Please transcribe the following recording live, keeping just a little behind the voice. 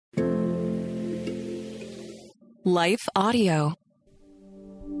Life Audio.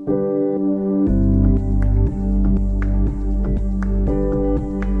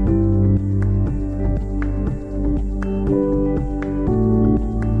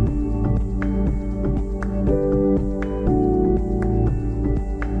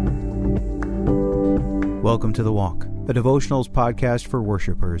 Welcome to The Walk, a devotionals podcast for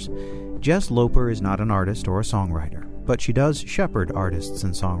worshipers. Jess Loper is not an artist or a songwriter, but she does shepherd artists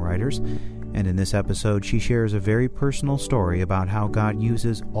and songwriters, and in this episode she shares a very personal story about how God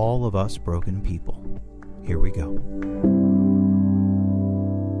uses all of us broken people. Here we go.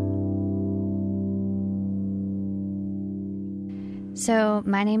 So,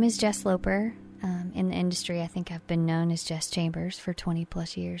 my name is Jess Loper. In the industry, I think I've been known as Jess Chambers for 20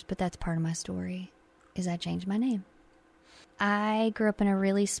 plus years, but that's part of my story, is I changed my name. I grew up in a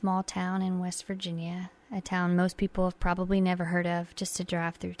really small town in West Virginia, a town most people have probably never heard of, just a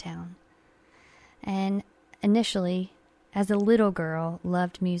drive-through town. And initially, as a little girl,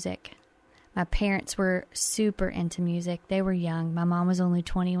 loved music. My parents were super into music. They were young. My mom was only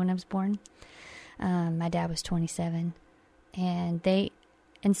 20 when I was born. My dad was 27. And they,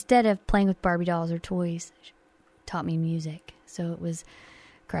 instead of playing with Barbie dolls or toys, taught me music. So it was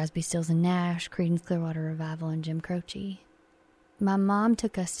Crosby, Stills and Nash, Creedence Clearwater Revival, and Jim Croce. My mom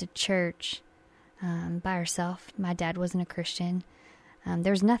took us to church by herself. My dad wasn't a Christian.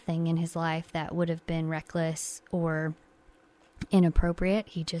 There's nothing in his life that would have been reckless or inappropriate.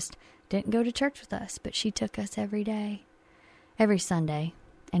 He just didn't go to church with us, but she took us every day, every Sunday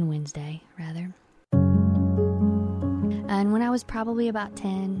and Wednesday, rather. And when I was probably about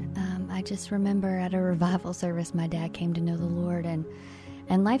 10, I just remember at a revival service, my dad came to know the Lord,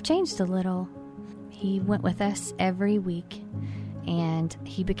 and life changed a little. He went with us every week, and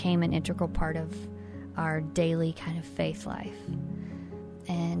he became an integral part of our daily kind of faith life.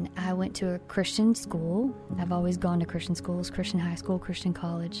 And I went to a Christian school. I've always gone to Christian schools, Christian high school, Christian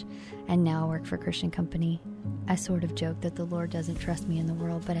college, and now I work for a Christian company. I sort of joke that the Lord doesn't trust me in the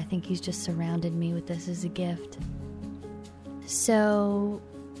world, but I think he's just surrounded me with this as a gift. So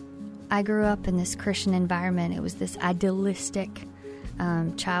I grew up in this Christian environment. It was this idealistic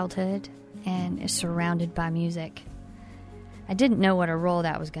childhood, and is surrounded by music. I didn't know what a role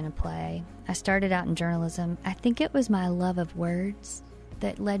that was going to play. I started out in journalism. I think it was my love of words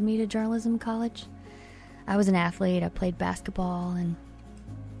that led me to journalism college. I was an athlete. I played basketball and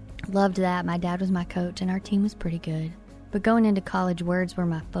loved that. My dad was my coach, and our team was pretty good. But going into college, words were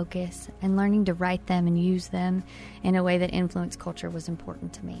my focus, and learning to write them and use them in a way that influenced culture was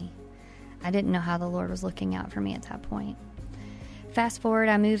important to me. I didn't know how the Lord was looking out for me at that point. Fast forward,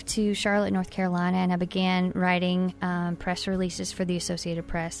 I moved to Charlotte, North Carolina, and I began writing press releases for the Associated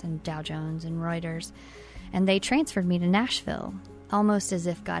Press and Dow Jones and Reuters. And they transferred me to Nashville, almost as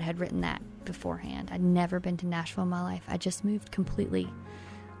if God had written that beforehand. I'd never been to Nashville in my life. I just moved completely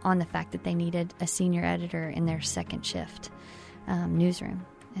on the fact that they needed a senior editor in their second shift newsroom.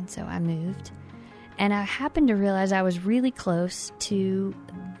 And so I moved. And I happened to realize I was really close to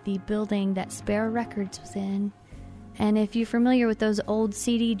the building that Sparrow Records was in. And if you're familiar with those old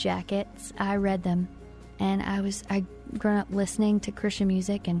CD jackets, I read them. And I grown up listening to Christian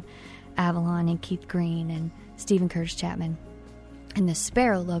music and Avalon and Keith Green and Stephen Curtis Chapman. And the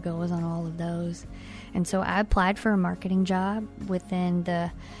Sparrow logo was on all of those. And so I applied for a marketing job within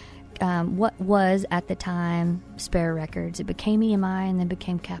the what was at the time Sparrow Records. It became EMI and then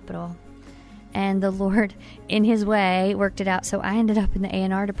became Capitol. And the Lord, in his way, worked it out. So I ended up in the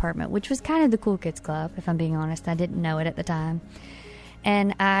A&R department, which was kind of the cool kids club, if I'm being honest. I didn't know it at the time.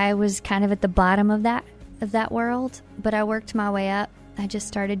 And I was kind of at the bottom of that world, but I worked my way up. I just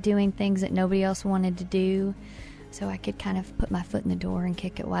started doing things that nobody else wanted to do, so I could kind of put my foot in the door and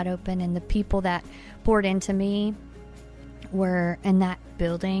kick it wide open. And the people that poured into me were in that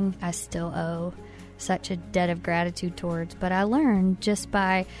building. I still owe such a debt of gratitude towards, but I learned just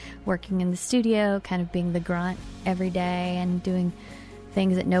by working in the studio, kind of being the grunt every day and doing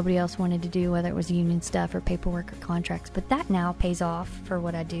things that nobody else wanted to do, whether it was union stuff or paperwork or contracts. But that now pays off for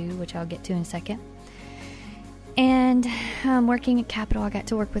what I do, which I'll get to in a second. And working at Capitol, I got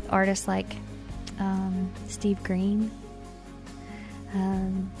to work with artists like Steve Green,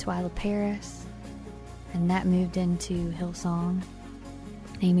 Twyla Paris, and that moved into Hillsong,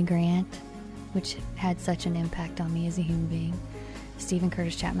 Amy Grant, which had such an impact on me as a human being. Stephen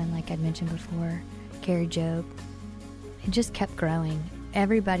Curtis Chapman, like I'd mentioned before, Carrie Job. It just kept growing.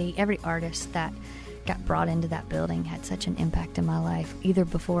 Every artist that got brought into that building had such an impact in my life, either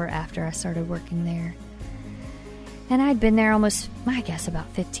before or after I started working there. And I'd been there almost, I guess, about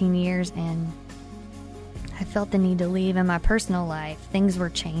 15 years, and I felt the need to leave. In my personal life, things were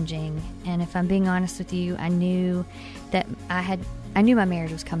changing. And if I'm being honest with you, I knew that I knew my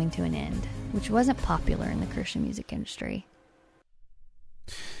marriage was coming to an end, which wasn't popular in the Christian music industry.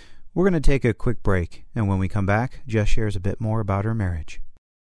 We're going to take a quick break, and when we come back, Jess shares a bit more about her marriage.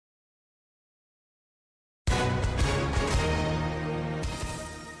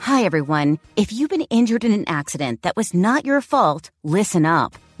 Hi, everyone. If you've been injured in an accident that was not your fault, listen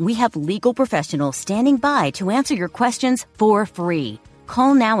up. We have legal professionals standing by to answer your questions for free.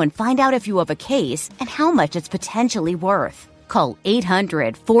 Call now and find out if you have a case and how much it's potentially worth. Call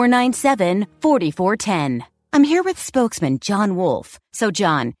 800-497-4410. I'm here with spokesman John Wolf. So,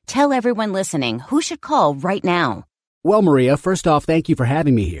 John, tell everyone listening who should call right now. Well, Maria, first off, thank you for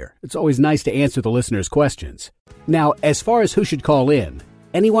having me here. It's always nice to answer the listeners' questions. Now, as far as who should call in,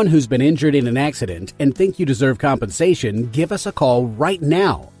 anyone who's been injured in an accident and think you deserve compensation, give us a call right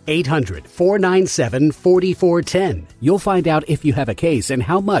now. 800-497-4410. You'll find out if you have a case and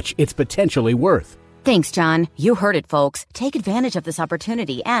how much it's potentially worth. Thanks, John. You heard it, folks. Take advantage of this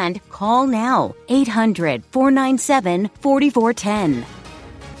opportunity and call now. 800-497-4410.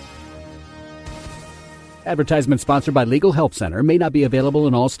 Advertisement sponsored by Legal Help Center. May not be available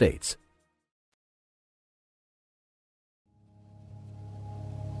in all states.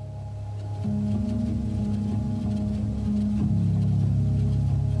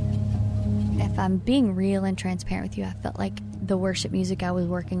 If I'm being real and transparent with you, I felt like the worship music I was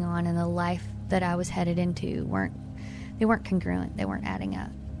working on and the life that I was headed into weren't congruent. They weren't adding up.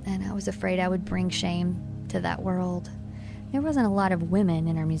 And I was afraid I would bring shame to that world. There wasn't a lot of women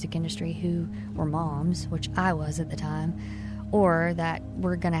in our music industry who were moms, which I was at the time, or that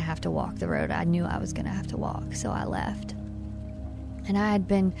were going to have to walk the road I knew I was going to have to walk. So I left. And I had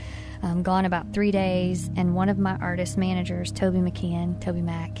been gone about 3 days, and one of my artist managers, Toby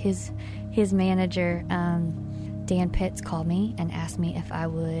Mack, his manager, Dan Pitts, called me and asked me if I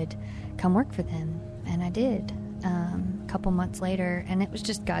would come work for them, and I did a couple months later, and it was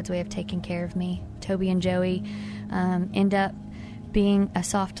just God's way of taking care of me. Toby and Joey end up being a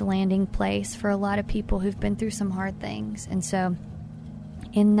soft landing place for a lot of people who've been through some hard things, and so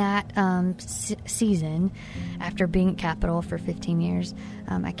in that season, after being at Capitol for 15 years,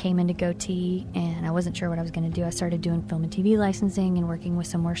 I came into Goatee, and I wasn't sure what I was going to do. I started doing film and TV licensing and working with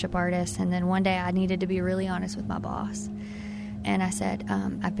some worship artists, and then one day I needed to be really honest with my boss. And I said,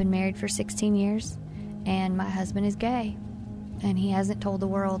 I've been married for 16 years, and my husband is gay, and he hasn't told the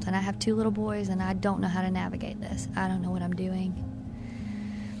world, and I have 2 little boys, and I don't know how to navigate this. I don't know what I'm doing.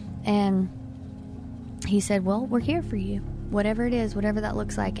 And he said, well, we're here for you. Whatever it is, whatever that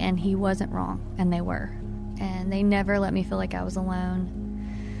looks like. And he wasn't wrong, and they were. And they never let me feel like I was alone.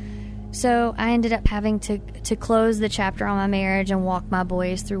 So I ended up having to close the chapter on my marriage and walk my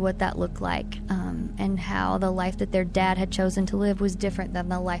boys through what that looked like, and how the life that their dad had chosen to live was different than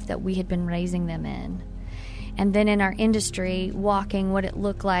the life that we had been raising them in. And then in our industry, walking what it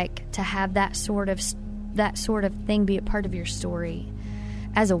looked like to have that sort of thing be a part of your story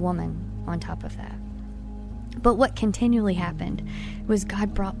as a woman on top of that. But what continually happened was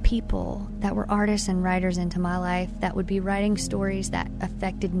God brought people that were artists and writers into my life that would be writing stories that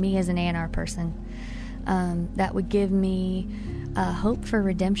affected me as an A&R person, that would give me hope for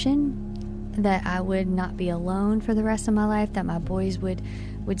redemption, that I would not be alone for the rest of my life, that my boys would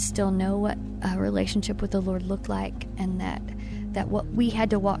still know what a relationship with the Lord looked like, and that what we had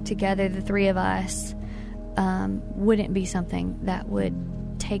to walk together, the 3 of us, wouldn't be something that would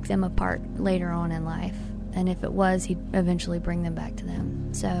take them apart later on in life. And if it was, he'd eventually bring them back to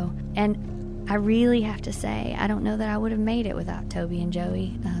them. So, and I really have to say, I don't know that I would have made it without Toby and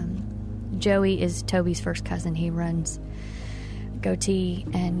Joey. Joey is Toby's first cousin. He runs Goatee.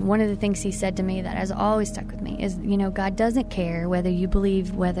 And one of the things he said to me that has always stuck with me is, God doesn't care whether you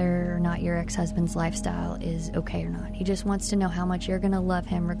believe whether or not your ex-husband's lifestyle is okay or not. He just wants to know how much you're going to love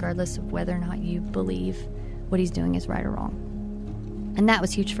him regardless of whether or not you believe what he's doing is right or wrong. And that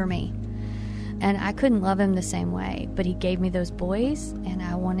was huge for me. And I couldn't love him the same way, but he gave me those boys, and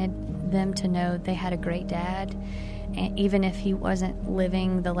I wanted them to know they had a great dad. And even if he wasn't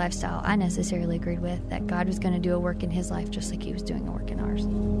living the lifestyle I necessarily agreed with, that God was going to do a work in his life just like he was doing a work in ours.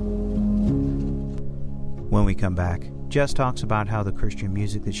 When we come back, Jess talks about how the Christian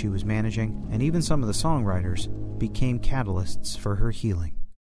music that she was managing, and even some of the songwriters, became catalysts for her healing.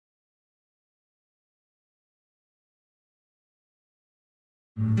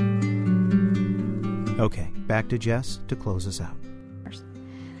 Okay, back to Jess to close us out.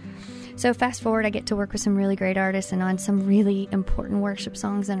 So fast forward, I get to work with some really great artists and on some really important worship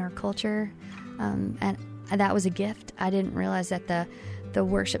songs in our culture, and that was a gift. I didn't realize that the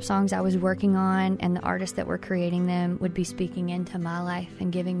worship songs I was working on and the artists that were creating them would be speaking into my life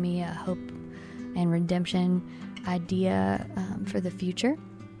and giving me a hope and redemption idea for the future.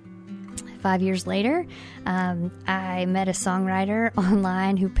 5 years later, I met a songwriter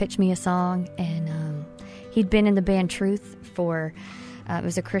online who pitched me a song, and he'd been in the band Truth for, it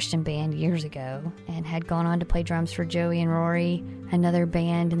was a Christian band years ago, and had gone on to play drums for Joey and Rory, another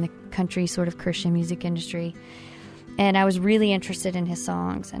band in the country sort of Christian music industry. And I was really interested in his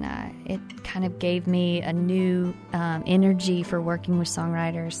songs, and it kind of gave me a new energy for working with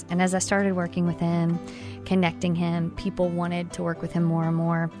songwriters. And as I started working with him, connecting him, people wanted to work with him more and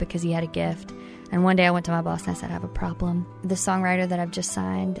more because he had a gift. And one day I went to my boss and I said, I have a problem. The songwriter that I've just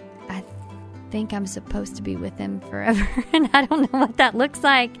signed, I think I'm supposed to be with him forever, and I don't know what that looks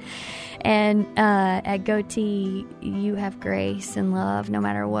like. And at Goatee, you have grace and love no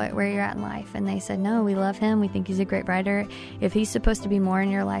matter where you're at in life. And they said, no, we love him. We think he's a great writer. If he's supposed to be more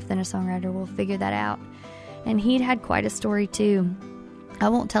in your life than a songwriter, we'll figure that out. And he'd had quite a story too. I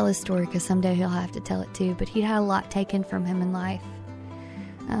won't tell his story because someday he'll have to tell it too, but he'd had a lot taken from him in life.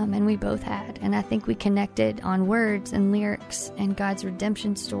 And we both had. And I think we connected on words and lyrics and God's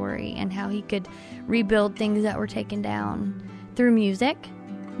redemption story and how he could rebuild things that were taken down through music,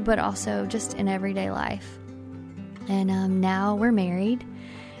 but also just in everyday life. And now we're married,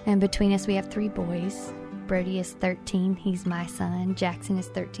 and between us we have 3 boys. Brody is 13, he's my son. Jackson is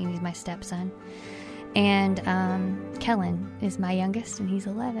 13, he's my stepson. And Kellen is my youngest, and he's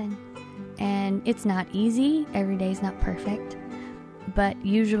 11. And it's not easy, every day's not perfect. But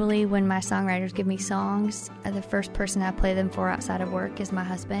usually when my songwriters give me songs, the first person I play them for outside of work is my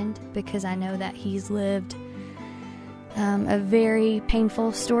husband, because I know that he's lived a very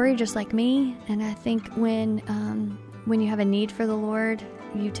painful story just like me. And I think when you have a need for the Lord,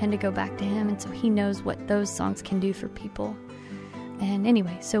 you tend to go back to him, and so he knows what those songs can do for people. And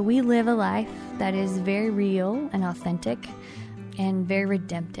anyway, so we live a life that is very real and authentic and very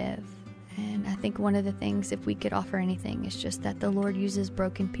redemptive. And I think one of the things, if we could offer anything, is just that the Lord uses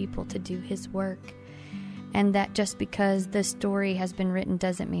broken people to do his work. And that just because the story has been written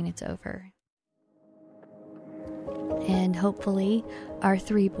doesn't mean it's over. And hopefully our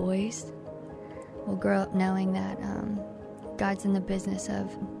 3 boys will grow up knowing that God's in the business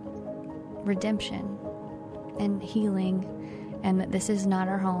of redemption and healing, and that this is not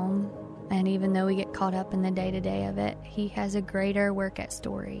our home. And even though we get caught up in the day-to-day of it, he has a greater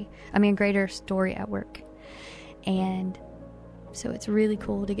story at work. And so it's really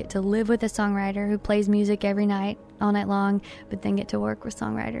cool to get to live with a songwriter who plays music every night, all night long, but then get to work with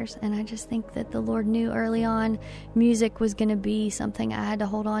songwriters. And I just think that the Lord knew early on music was going to be something I had to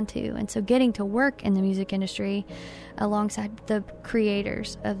hold on to. And so getting to work in the music industry alongside the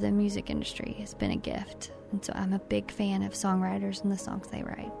creators of the music industry has been a gift. And so I'm a big fan of songwriters and the songs they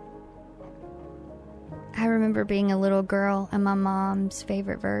write. I remember being a little girl, and my mom's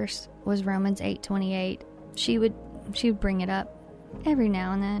favorite verse was Romans 8:28. She would bring it up every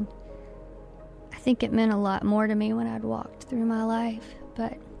now and then. I think it meant a lot more to me when I'd walked through my life.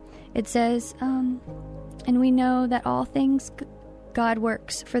 But it says, and we know that all things God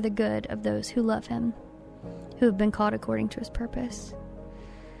works for the good of those who love him, who have been called according to his purpose.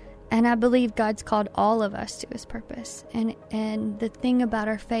 And I believe God's called all of us to his purpose. And the thing about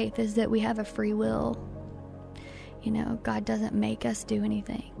our faith is that we have a free will. You know, God doesn't make us do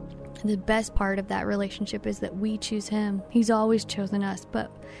anything. The best part of that relationship is that we choose him. He's always chosen us,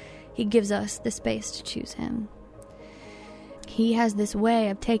 but he gives us the space to choose him. He has this way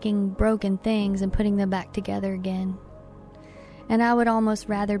of taking broken things and putting them back together again. And I would almost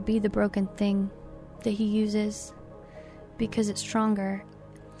rather be the broken thing that he uses because it's stronger.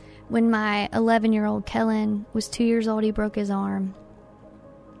 When my 11-year-old Kellen was 2 years old, he broke his arm.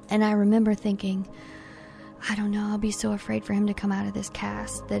 And I remember thinking, I don't know, I'll be so afraid for him to come out of this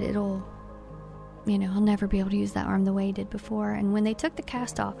cast that he'll never be able to use that arm the way he did before. And when they took the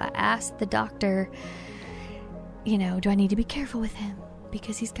cast off, I asked the doctor, do I need to be careful with him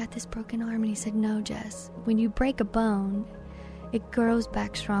because he's got this broken arm? And he said, no, Jess, when you break a bone, it grows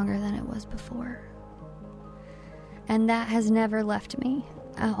back stronger than it was before. And that has never left me.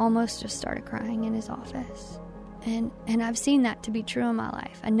 I almost just started crying in his office. And I've seen that to be true in my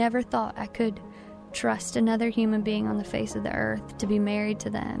life. I never thought I could trust another human being on the face of the earth, to be married to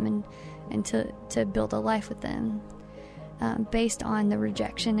them and to build a life with them based on the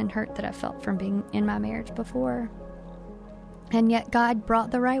rejection and hurt that I felt from being in my marriage before. And yet God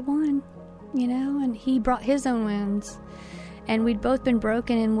brought the right one, and he brought his own wounds. And we'd both been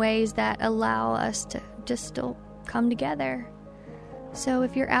broken in ways that allow us to just still come together. So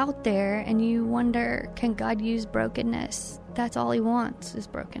if you're out there and you wonder, can God use brokenness that's all he wants is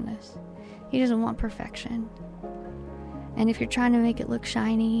brokenness. He doesn't want perfection. And if you're trying to make it look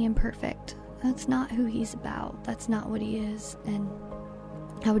shiny and perfect, that's not who he's about. That's not what he is. And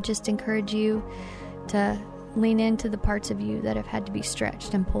I would just encourage you to lean into the parts of you that have had to be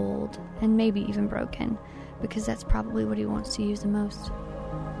stretched and pulled and maybe even broken, because that's probably what he wants to use the most.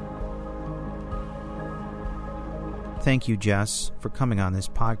 Thank you, Jess, for coming on this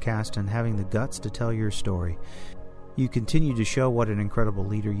podcast and having the guts to tell your story. You continue to show what an incredible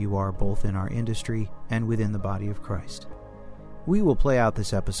leader you are, both in our industry and within the body of Christ. We will play out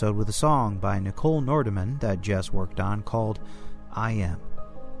this episode with a song by Nicole Nordeman that Jess worked on called I Am.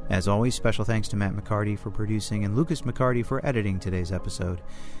 As always, special thanks to Matt McCarty for producing and Lucas McCarty for editing today's episode.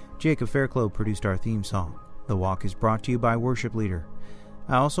 Jacob Fairclough produced our theme song. The Walk is brought to you by Worship Leader.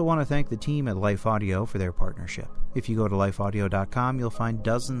 I also want to thank the team at Life Audio for their partnership. If you go to lifeaudio.com, you'll find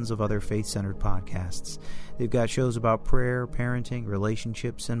dozens of other faith-centered podcasts. They've got shows about prayer, parenting,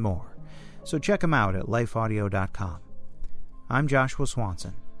 relationships, and more. So check them out at lifeaudio.com. I'm Joshua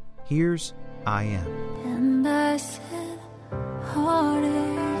Swanson. Here's I Am. And I said,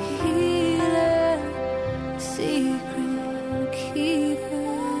 heartache healer, secret keeper,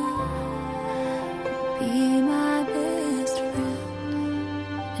 be my best friend.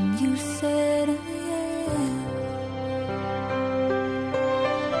 And you said, I am.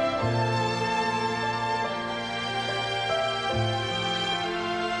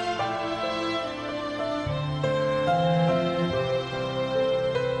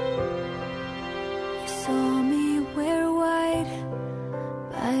 You saw me wear white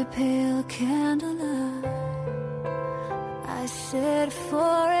by pale candlelight. I said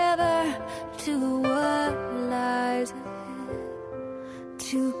forever to what lies ahead.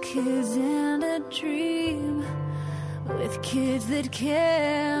 2 kids and a dream, with kids that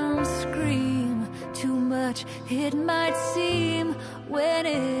can scream. Too much it might seem when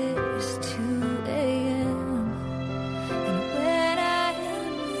it's 2 a.m. And when I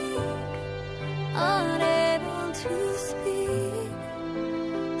am weak, unable to speak,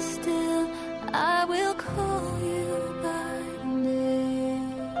 still I will call you by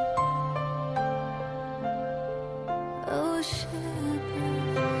name. Oh shepherd,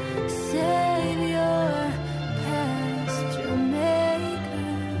 Savior, pasture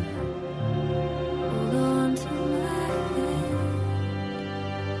maker, hold on to my hand.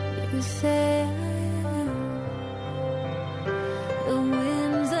 You say I am. The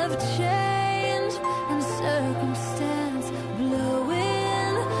winds of change and circumstance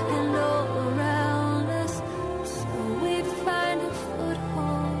blowing and all around us, so we find a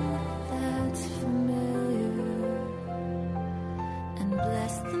foothold that's familiar, and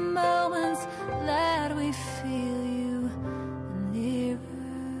bless the moments that we feel you nearer.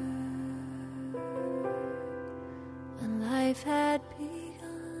 When life had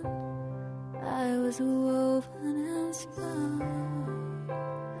begun, I was woven and spun.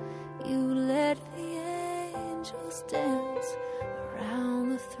 You let the angels dance around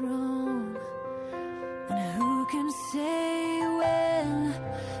the throne. And who can say when,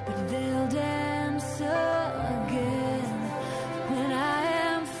 but they'll dance again. When I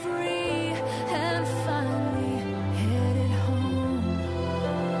am free and finally headed home,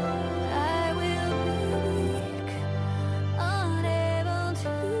 I will be weak, unable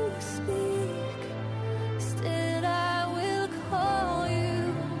to speak. Still I will call you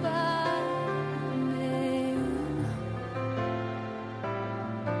by name.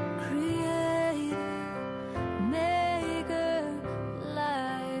 Creator, maker,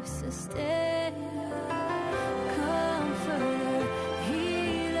 life sustainer, comforter,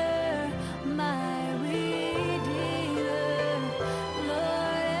 healer, my redeemer,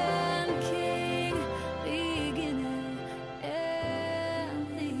 Lord and King, beginning and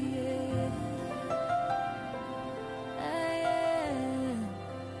the end. I am,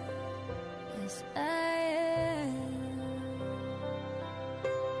 yes I am.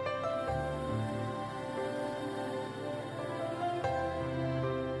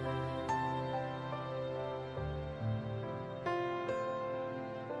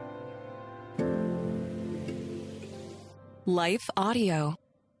 Life Audio.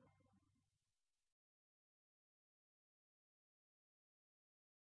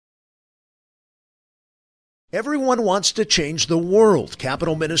 Everyone wants to change the world.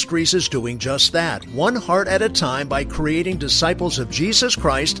 Capital Ministries is doing just that, one heart at a time, by creating disciples of Jesus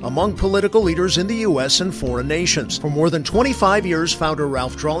Christ among political leaders in the U.S. and foreign nations. For more than 25 years, founder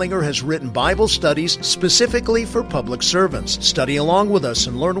Ralph Drollinger has written Bible studies specifically for public servants. Study along with us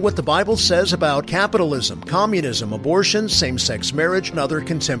and learn what the Bible says about capitalism, communism, abortion, same-sex marriage, and other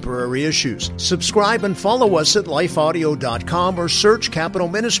contemporary issues. Subscribe and follow us at lifeaudio.com or search Capital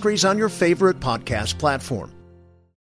Ministries on your favorite podcast platform.